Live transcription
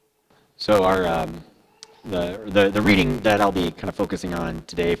So the reading that I'll be kind of focusing on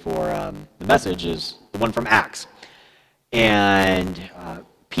today for the message is the one from Acts. And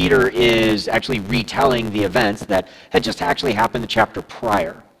Peter is actually retelling the events that had just actually happened the chapter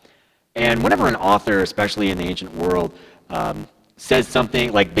prior. And whenever an author, especially in the ancient world, says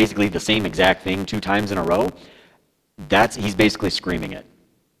something like basically the same exact thing 2 times in a row, he's basically screaming it,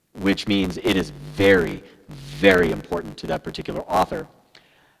 which means it is very, very important to that particular author.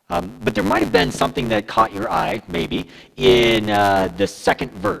 But there might have been something that caught your eye, maybe, in the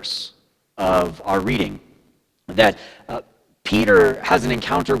second verse of our reading, that Peter has an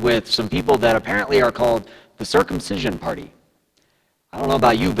encounter with some people that apparently are called the circumcision party. I don't know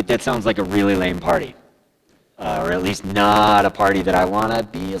about you, but that sounds like a really lame party. Or at least not a party that I want to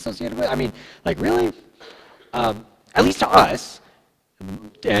be associated with. I mean, like, really? At least to us,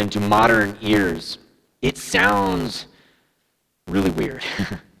 and to modern ears, it sounds really weird.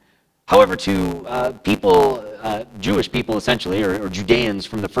 However, to people, Jewish people essentially, or Judeans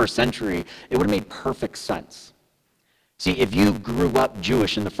from the first century, it would have made perfect sense. See, if you grew up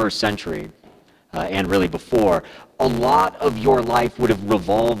Jewish in the first century, and really before, a lot of your life would have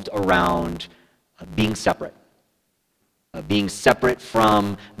revolved around being separate. Being separate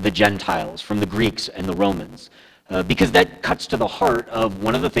from the Gentiles, from the Greeks and the Romans. Because that cuts to the heart of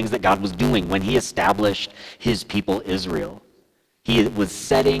one of the things that God was doing when he established his people Israel. He was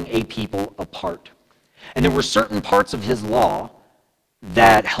setting a people apart. And there were certain parts of his law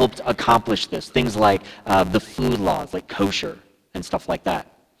that helped accomplish this. Things like the food laws, like kosher and stuff like that.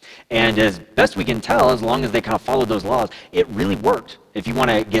 And as best we can tell, as long as they kind of followed those laws, it really worked. If you want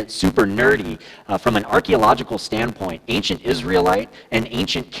to get super nerdy, from an archaeological standpoint, ancient Israelite and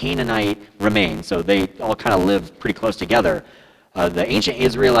ancient Canaanite remains, so they all kind of live pretty close together. The ancient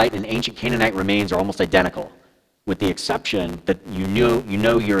Israelite and ancient Canaanite remains are almost identical, with the exception that you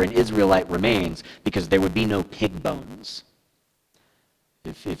know you're an Israelite remains because there would be no pig bones.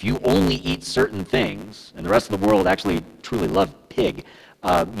 If you only eat certain things, and the rest of the world actually truly loved pig,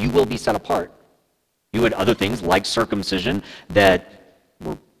 you will be set apart. You had other things like circumcision that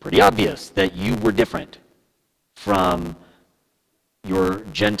were pretty obvious that you were different from your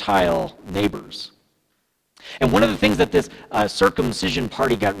Gentile neighbors. And one of the things that this circumcision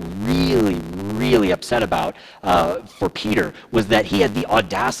party got really, really upset about for Peter was that he had the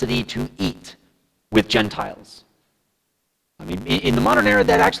audacity to eat with Gentiles. I mean, in the modern era,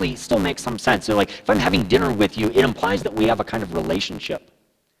 that actually still makes some sense. So, like, if I'm having dinner with you, it implies that we have a kind of relationship.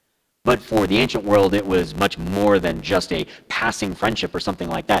 But for the ancient world, it was much more than just a passing friendship or something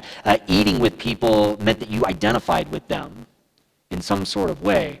like that. Eating with people meant that you identified with them in some sort of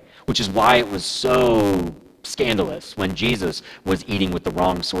way, which is why it was so scandalous when Jesus was eating with the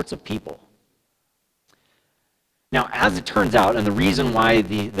wrong sorts of people. Now, as it turns out, and the reason why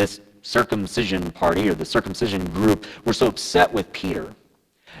this circumcision party or the circumcision group were so upset with Peter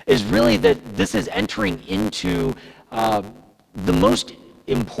is really that this is entering into the most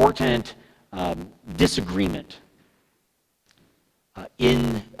important disagreement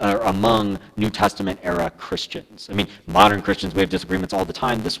among New Testament era Christians. I mean, modern Christians, we have disagreements all the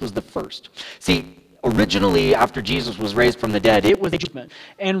time. This was the first. See, originally, after Jesus was raised from the dead, it was a judgment.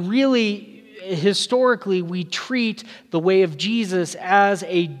 And really, historically, we treat the way of Jesus as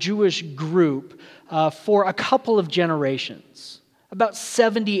a Jewish group for a couple of generations. About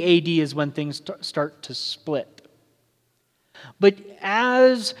 70 AD is when things start to split. But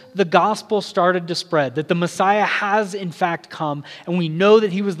as the gospel started to spread, that the Messiah has in fact come, and we know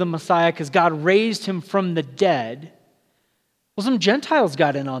that he was the Messiah because God raised him from the dead, well, some Gentiles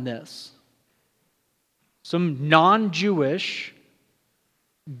got in on this. Some non-Jewish,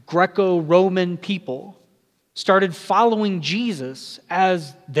 Greco-Roman people started following Jesus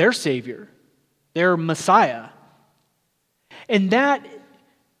as their Savior, their Messiah. And that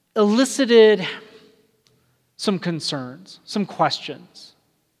elicited some concerns, some questions.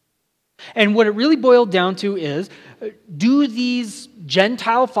 And what it really boiled down to is, do these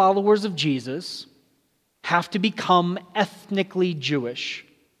Gentile followers of Jesus have to become ethnically Jewish?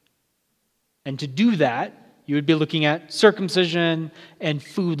 And to do that, you would be looking at circumcision and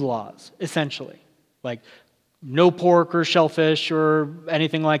food laws, essentially. Like no pork or shellfish or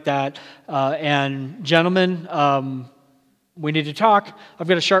anything like that. And gentlemen, we need to talk. I've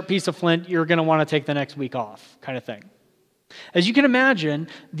got a sharp piece of flint. You're going to want to take the next week off, kind of thing. As you can imagine,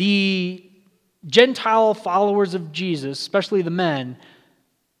 the Gentile followers of Jesus, especially the men,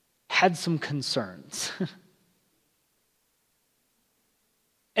 had some concerns.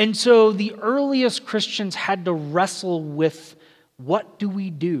 And so the earliest Christians had to wrestle with, what do we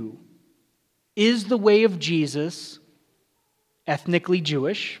do? Is the way of Jesus ethnically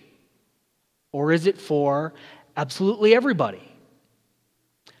Jewish? Or is it for absolutely everybody?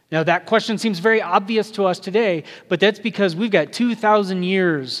 Now, that question seems very obvious to us today, but that's because we've got 2,000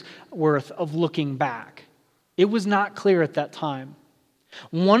 years worth of looking back. It was not clear at that time.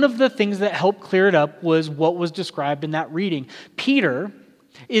 One of the things that helped clear it up was what was described in that reading. Peter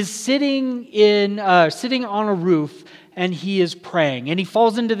is sitting on a roof, and he is praying, and he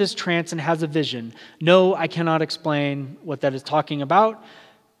falls into this trance and has a vision. No, I cannot explain what that is talking about.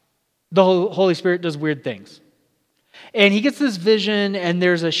 The Holy Spirit does weird things. And he gets this vision, and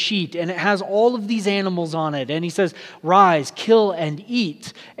there's a sheet, and it has all of these animals on it. And he says, "Rise, kill, and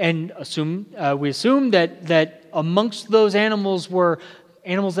eat." And we assume that amongst those animals were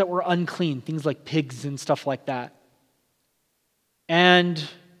animals that were unclean, things like pigs and stuff like that. And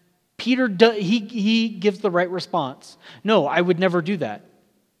Peter, he gives the right response. No, I would never do that.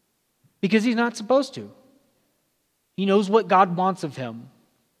 Because he's not supposed to. He knows what God wants of him.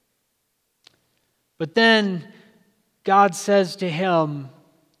 But then God says to him,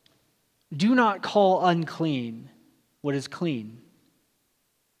 "Do not call unclean what is clean."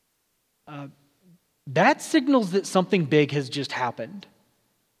 That signals that something big has just happened.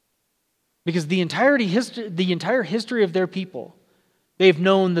 Because the entire history of their people, they've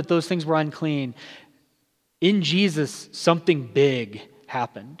known that those things were unclean. In Jesus, something big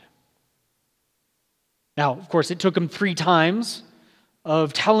happened. Now, of course, it took him 3 times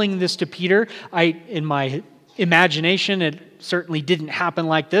of telling this to Peter. In my imagination, it certainly didn't happen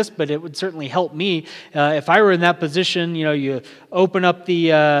like this, but it would certainly help me. If I were in that position, you open up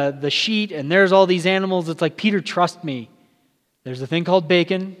the sheet and there's all these animals. It's like, Peter, trust me. There's a thing called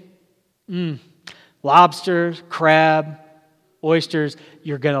bacon, lobsters, crab, oysters.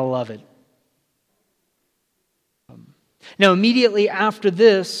 You're going to love it. Now, immediately after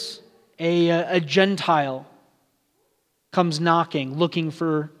this, a Gentile comes knocking, looking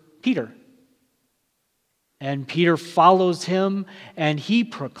for Peter. And Peter follows him, and he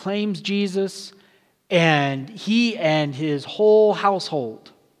proclaims Jesus, and he and his whole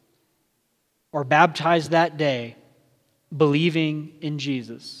household are baptized that day, believing in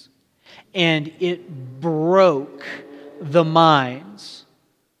Jesus. And it broke the minds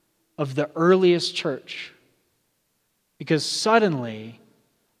of the earliest church, because suddenly,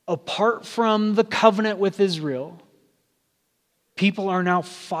 apart from the covenant with Israel, people are now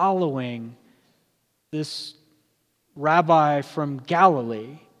following this rabbi from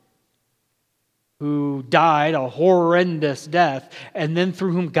Galilee who died a horrendous death, and then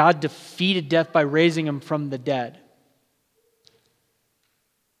through whom God defeated death by raising him from the dead.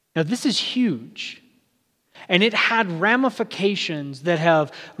 Now, this is huge, and it had ramifications that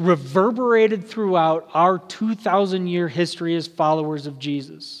have reverberated throughout our 2,000-year history as followers of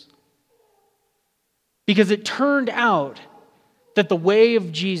Jesus. Because it turned out that the way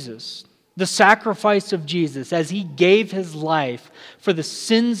of Jesus, the sacrifice of Jesus, as he gave his life for the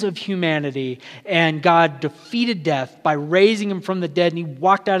sins of humanity, and God defeated death by raising him from the dead, and he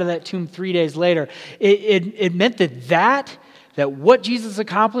walked out of that tomb 3 days later, it meant that what Jesus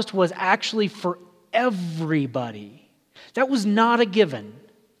accomplished was actually for everybody. That was not a given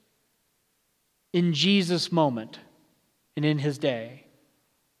in Jesus' moment and in his day.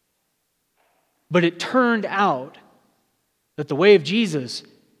 But it turned out that the way of Jesus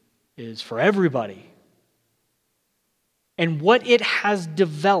is for everybody. And what it has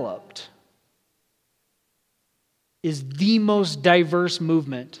developed is the most diverse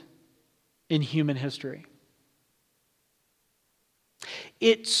movement in human history.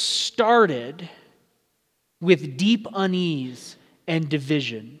 It started with deep unease and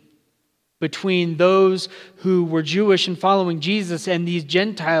division between those who were Jewish and following Jesus and these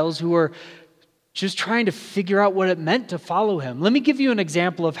Gentiles who were just trying to figure out what it meant to follow him. Let me give you an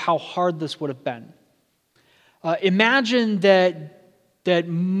example of how hard this would have been. Imagine that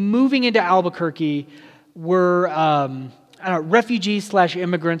moving into Albuquerque were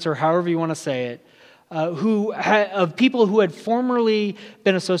refugees/immigrants, or however you want to say it, of people who had formerly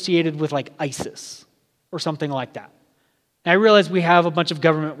been associated with like ISIS or something like that. And I realize we have a bunch of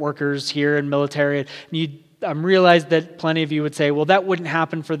government workers here and military, and I realize that plenty of you would say, well, that wouldn't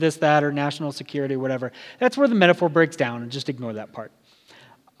happen for this, that, or national security, or whatever. That's where the metaphor breaks down, and just ignore that part.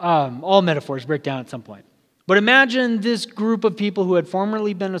 All metaphors break down at some point. But imagine this group of people who had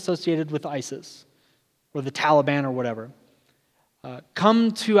formerly been associated with ISIS, or the Taliban, or whatever,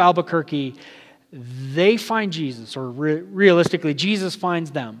 come to Albuquerque. They find Jesus, or realistically, Jesus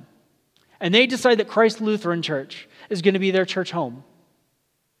finds them. And they decide that Christ Lutheran Church is going to be their church home.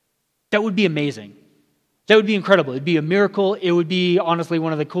 That would be amazing. That would be incredible. It would be a miracle. It would be, honestly,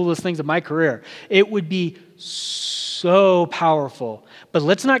 one of the coolest things of my career. It would be so powerful. But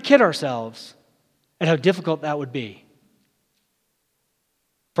let's not kid ourselves. and how difficult that would be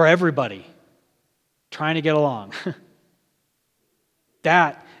for everybody trying to get along.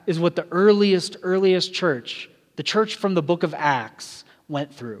 That is what the earliest church, the church from the book of Acts,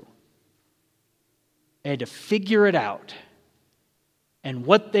 went through. They had to figure it out. And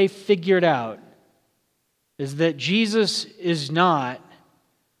what they figured out is that Jesus is not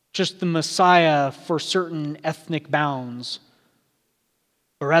just the Messiah for certain ethnic bounds,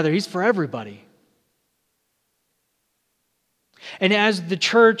 but rather he's for everybody. And as the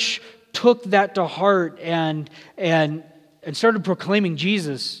church took that to heart and started proclaiming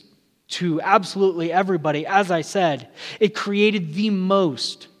Jesus to absolutely everybody, as I said, it created the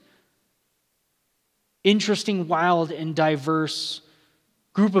most interesting, wild, and diverse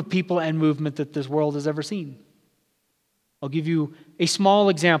group of people and movement that this world has ever seen. I'll give you a small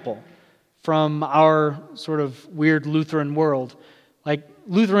example from our sort of weird Lutheran world. Like,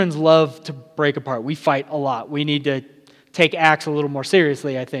 Lutherans love to break apart. We fight a lot. We need to take Acts a little more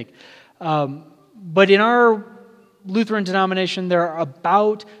seriously, I think. But in our Lutheran denomination, there are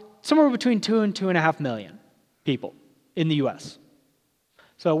about somewhere between 2 and 2.5 million people in the U.S.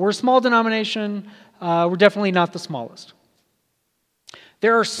 So we're a small denomination. We're definitely not the smallest.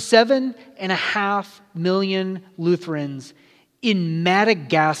 There are 7.5 million Lutherans in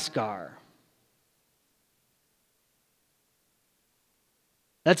Madagascar.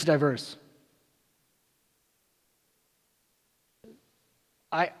 That's diverse.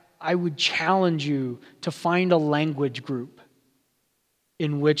 I would challenge you to find a language group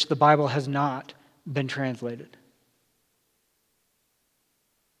in which the Bible has not been translated.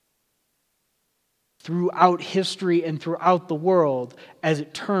 Throughout history and throughout the world, as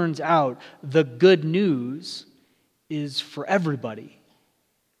it turns out, the good news is for everybody.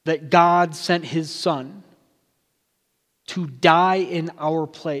 That God sent His Son to die in our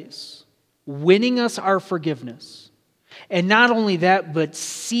place, winning us our forgiveness. And not only that, but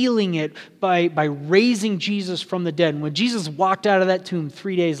sealing it by raising Jesus from the dead. And when Jesus walked out of that tomb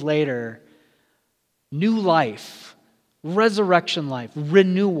 3 days later, new life, resurrection life,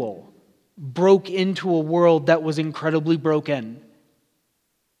 renewal broke into a world that was incredibly broken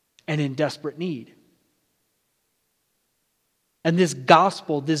and in desperate need. And this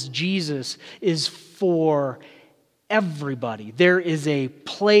gospel, this Jesus, is for everybody. There is a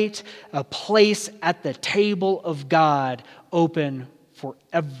place at the table of God open for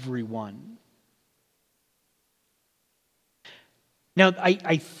everyone. Now,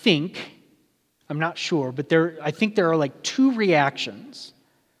 I think, I'm not sure, but I think there are like 2 reactions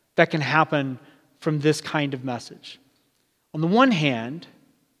that can happen from this kind of message. On the one hand,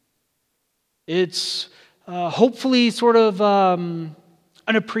 it's hopefully sort of an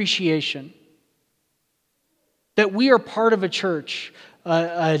appreciation that we are part of a church.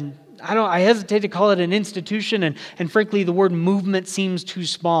 I hesitate to call it an institution, and frankly, the word movement seems too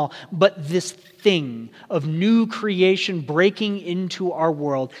small. But this thing of new creation breaking into our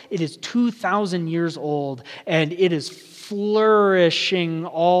world, it is 2,000 years old, and it is flourishing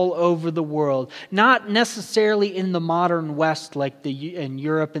all over the world. Not necessarily in the modern West, like in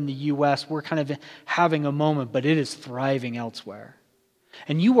Europe and the U.S. We're kind of having a moment, but it is thriving elsewhere.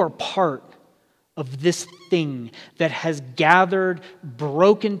 And you are part of this thing that has gathered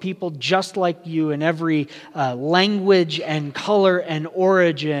broken people just like you in every language and color and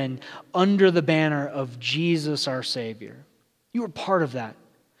origin under the banner of Jesus our Savior. You are part of that.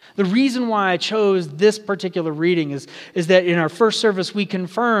 The reason why I chose this particular reading is that in our first service we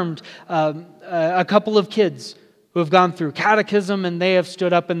confirmed a couple of kids who have gone through catechism, and they have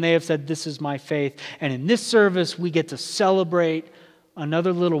stood up and they have said, "This is my faith." And in this service we get to celebrate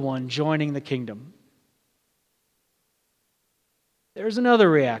another little one joining the kingdom. There's another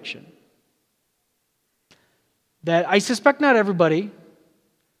reaction that I suspect not everybody,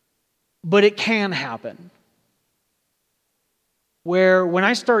 but it can happen. Where when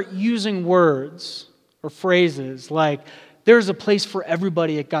I start using words or phrases like, there's a place for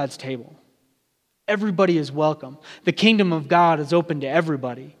everybody at God's table. Everybody is welcome. The kingdom of God is open to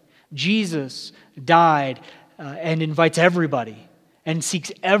everybody. Jesus died and invites everybody and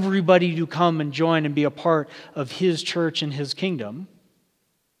seeks everybody to come and join and be a part of His church and His kingdom.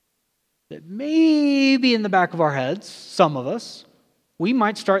 That maybe in the back of our heads, some of us, we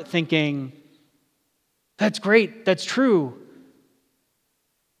might start thinking, that's great, that's true,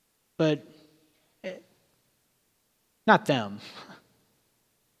 but not them.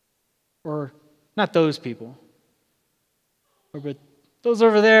 Or not those people. But those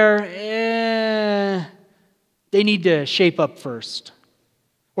over there, they need to shape up first.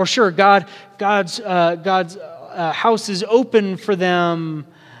 Or sure, God's house is open for them,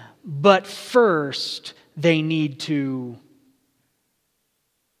 but first they need to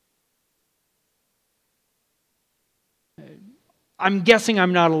I'm guessing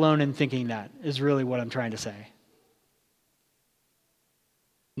I'm not alone in thinking that, is really what I'm trying to say.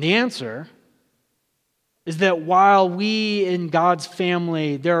 The answer is that while we in God's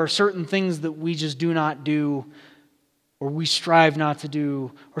family, there are certain things that we just do not do, or we strive not to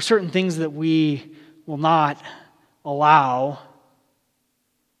do, or certain things that we will not allow, at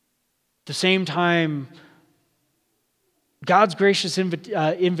the same time, God's gracious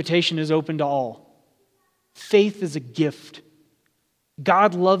invitation is open to all. Faith is a gift.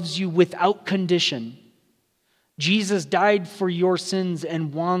 God loves you without condition. Jesus died for your sins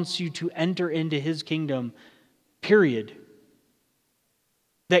and wants you to enter into his kingdom, period.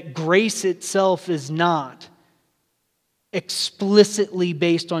 That grace itself is not explicitly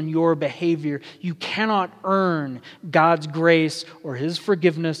based on your behavior. You cannot earn God's grace or his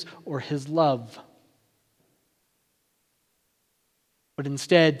forgiveness or his love. But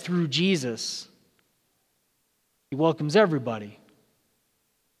instead, through Jesus, he welcomes everybody.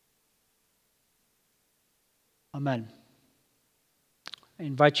 Amen. I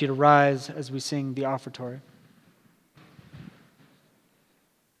invite you to rise as we sing the offertory.